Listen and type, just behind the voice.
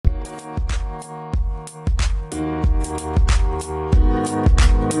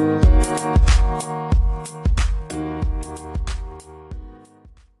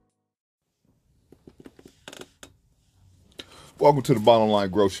Welcome to the Bottom Line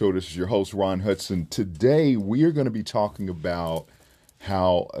Growth Show. This is your host, Ron Hudson. Today, we are going to be talking about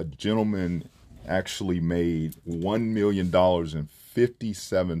how a gentleman actually made $1 million in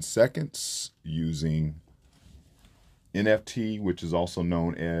 57 seconds using NFT, which is also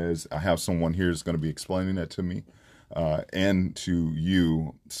known as, I have someone here who's going to be explaining that to me and to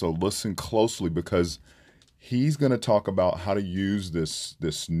you. So listen closely because he's going to talk about how to use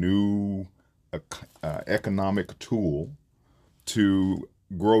this new economic tool to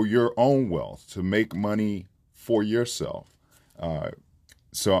grow your own wealth, to make money for yourself.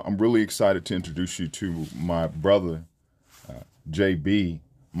 So I'm really excited to introduce you to my brother, JB,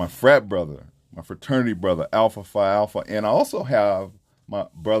 my frat brother, my fraternity brother, Alpha Phi Alpha, and I also have my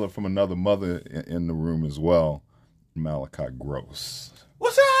brother from another mother in the room as well, Malachi Gross.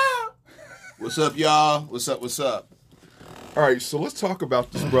 What's up? What's up, y'all? What's up? What's up? All right, so let's talk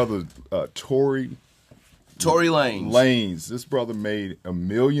about this brother, Tory Lanez. This brother made $1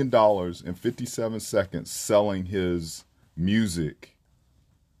 million in 57 seconds selling his music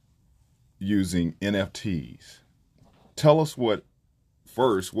using NFTs. Tell us what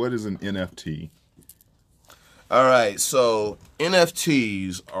is an NFT? All right, so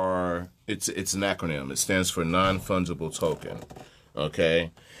NFTs it's an acronym. It stands for non-fungible token. Okay?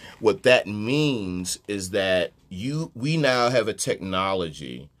 What that means is that we now have a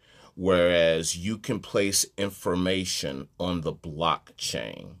technology whereas you can place information on the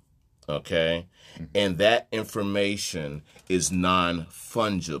blockchain, okay? Mm-hmm. And that information is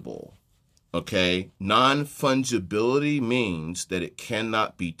non-fungible, okay? Non-fungibility means that it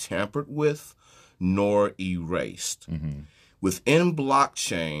cannot be tampered with nor erased. Mm-hmm. Within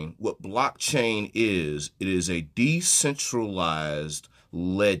blockchain, what blockchain is, it is a decentralized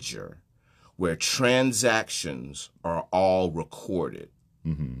ledger where transactions are all recorded.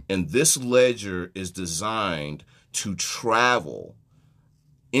 Mm-hmm. And this ledger is designed to travel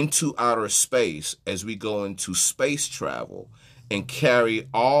into outer space as we go into space travel and carry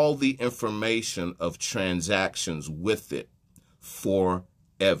all the information of transactions with it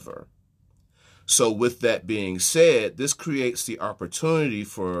forever. So with that being said, this creates the opportunity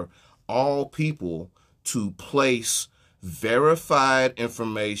for all people to place verified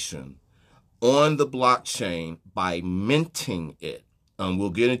information on the blockchain by minting it.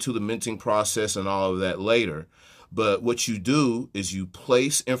 We'll get into the minting process and all of that later. But what you do is you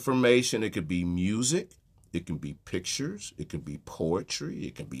place information. It could be music. It can be pictures. It can be poetry.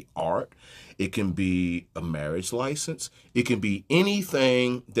 It can be art. It can be a marriage license. It can be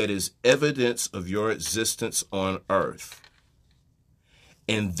anything that is evidence of your existence on Earth.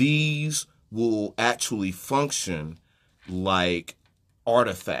 And these will actually function like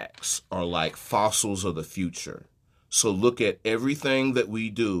artifacts or like fossils of the future. So look at everything that we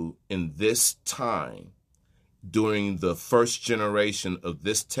do in this time during the first generation of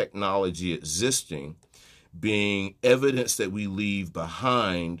this technology existing, being evidence that we leave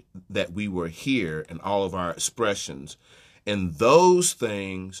behind that we were here in all of our expressions. And those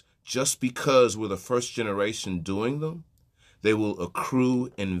things, just because we're the first generation doing them, they will accrue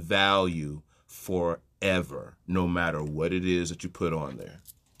in value forever, no matter what it is that you put on there.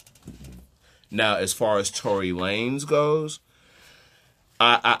 Now, as far as Tory Lanez goes,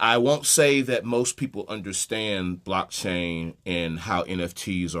 I won't say that most people understand blockchain and how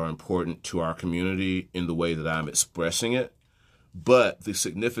NFTs are important to our community in the way that I'm expressing it. But the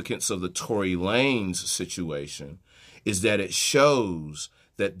significance of the Tory Lanez situation is that it shows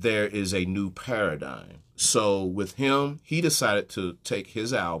that there is a new paradigm. So with him, he decided to take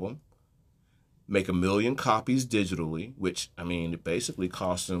his album, make 1 million copies digitally, which, I mean, it basically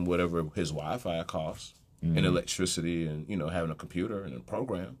costs him whatever his Wi-Fi costs, mm-hmm. and electricity and, having a computer and a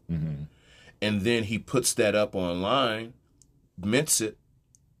program. Mm-hmm. And then he puts that up online, mints it,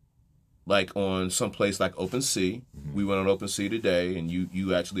 like on someplace like OpenSea. Mm-hmm. We went on OpenSea today, and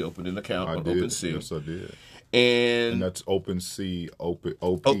you actually opened an account on OpenSea. Yes, I did. And that's OpenSea,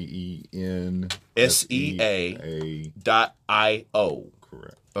 OpenSea.io.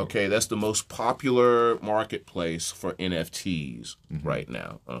 Correct. Okay, that's the most popular marketplace for NFTs mm-hmm. right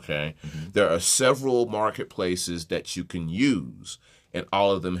now, okay? Mm-hmm. There are several marketplaces that you can use, and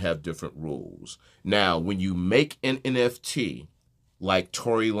all of them have different rules. Now, when you make an NFT, like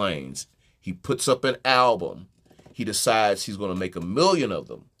Tory Lanez, he puts up an album, he decides he's going to make 1 million of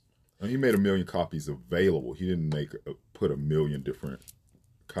them. And he made 1 million copies available. He didn't put 1 million different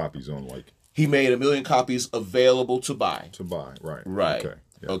copies on, like... He made 1 million copies available to buy. Right. Right. Okay.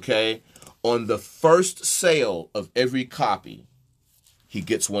 Yeah. Okay. On the first sale of every copy, he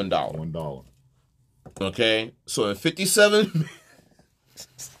gets $1. $1. Okay. So in 57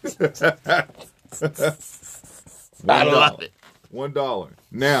 I love it. $1.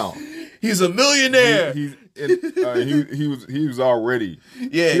 Now he's a millionaire. He was already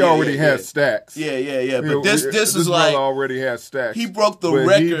he already had stacks. But this is like already had stacks. He broke the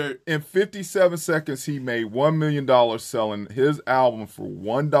record in 57 seconds. He made $1 million selling his album for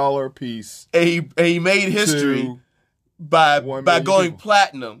 $1 a piece. And he made history by going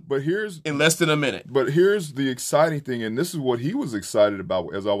platinum. But in less than a minute. But here's the exciting thing, and this is what he was excited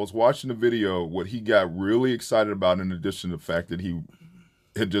about. As I was watching the video, what he got really excited about, in addition to the fact that he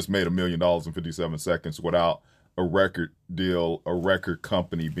had just made $1 million in 57 seconds without a record deal, a record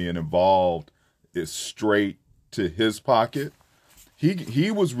company being involved, is straight to his pocket.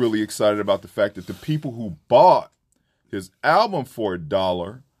 He was really excited about the fact that the people who bought his album for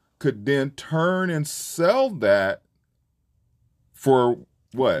 $1 could then turn and sell that for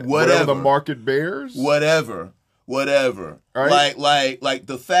whatever the market bears. Whatever. Right? Like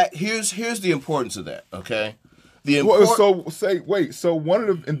the fact. Here's the importance of that. Okay. So one of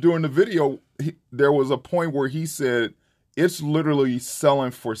the, and during the video, there was a point where he said it's literally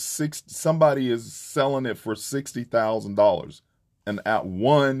selling for somebody is selling it for $60,000, and at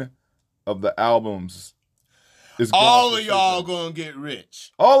one of the albums is all of y'all gonna get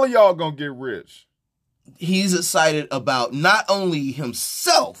rich. All of y'all gonna get rich. He's excited about not only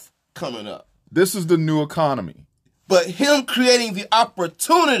himself coming up. This is the new economy, but him creating the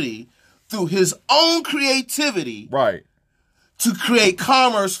opportunity through his own creativity, right, to create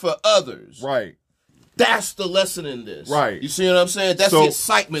commerce for others. Right. That's the lesson in this. Right. You see what I'm saying? That's the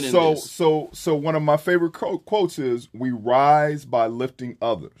excitement in this. So one of my favorite quotes is, "We rise by lifting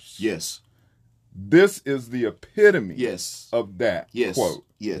others." Yes. This is the epitome of that quote.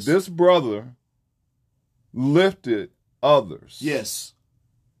 Yes. This brother lifted others. Yes.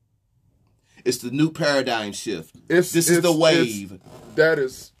 It's the new paradigm shift. This is the wave. That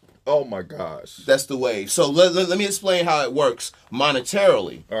is... Oh my gosh. That's the wave. So let me explain how it works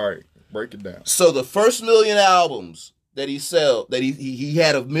monetarily. All right, break it down. So the first 1 million albums that he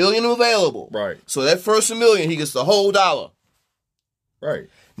had 1 million available. Right. So that first 1 million, he gets the whole $1. Right.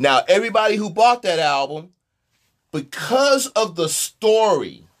 Now everybody who bought that album, because of the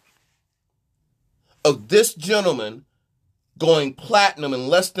story of this gentleman going platinum in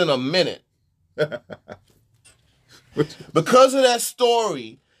less than a minute, because of that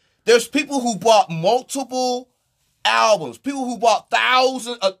story, there's people who bought multiple albums, people who bought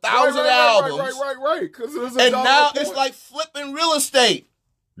 1,000 albums. Right. And now it's like flipping real estate.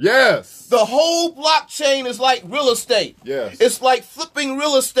 Yes. The whole blockchain is like real estate. Yes. It's like flipping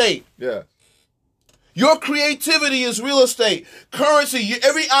real estate. Yeah. Your creativity is real estate. Currency,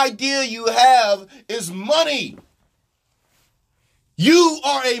 every idea you have is money. You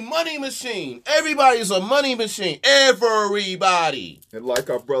are a money machine. Everybody's a money machine. Everybody. And like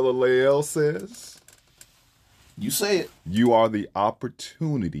our brother Lael says, you say it. You are the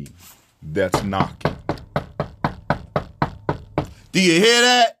opportunity that's knocking. Do you hear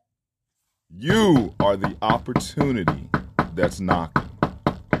that? You are the opportunity that's knocking.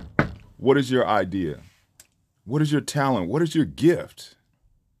 What is your idea? What is your talent? What is your gift?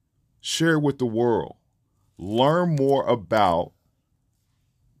 Share it with the world. Learn more about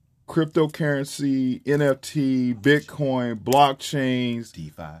cryptocurrency, NFT, Bitcoin, blockchains,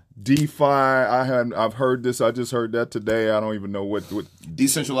 DeFi. I've heard this. I just heard that today. I don't even know what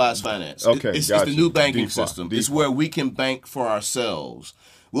decentralized finance. Okay, it's the new banking system. It's where we can bank for ourselves.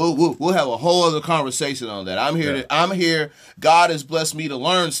 We'll have a whole other conversation on that. I'm here. God has blessed me to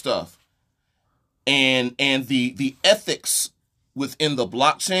learn stuff, and the ethics within the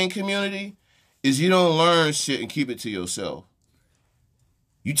blockchain community is you don't learn shit and keep it to yourself.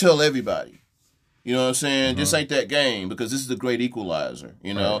 You tell everybody. You know what I'm saying? This ain't that game, because this is the great equalizer,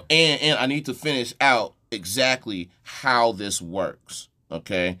 you know? Right. And I need to finish out exactly how this works,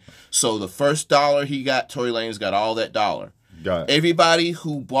 okay? So the first $1 he got, Tory Lanez got all that $1. Got it. Everybody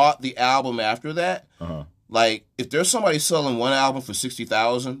who bought the album after that, like, if there's somebody selling one album for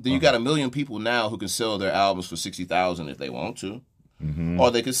 $60,000, then you got 1 million people now who can sell their albums for $60,000 if they want to. Or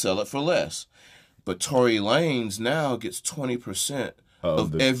they could sell it for less. But Tory Lanez now gets 20%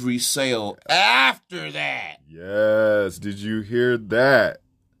 of every sale after that. Yes. Did you hear that?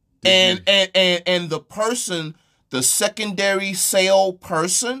 And the person, the secondary sale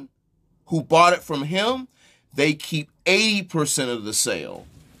person who bought it from him, they keep 80% of the sale.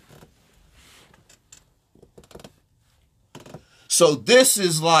 So this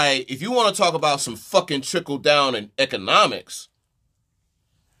is like, if you want to talk about some fucking trickle down in economics,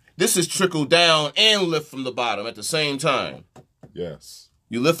 this is trickle down and lift from the bottom at the same time. Yes.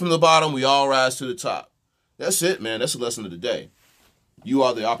 You lift from the bottom, we all rise to the top. That's it, man. That's the lesson of the day. You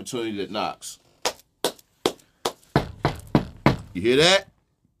are the opportunity that knocks. You hear that?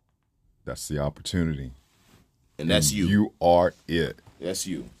 That's the opportunity. And that's you. You are it. That's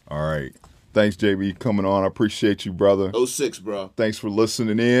you. All right. Thanks, JB, coming on. I appreciate you, brother. 06, bro. Thanks for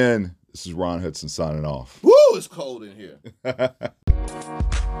listening in. This is Ron Hudson signing off. Woo, it's cold in here.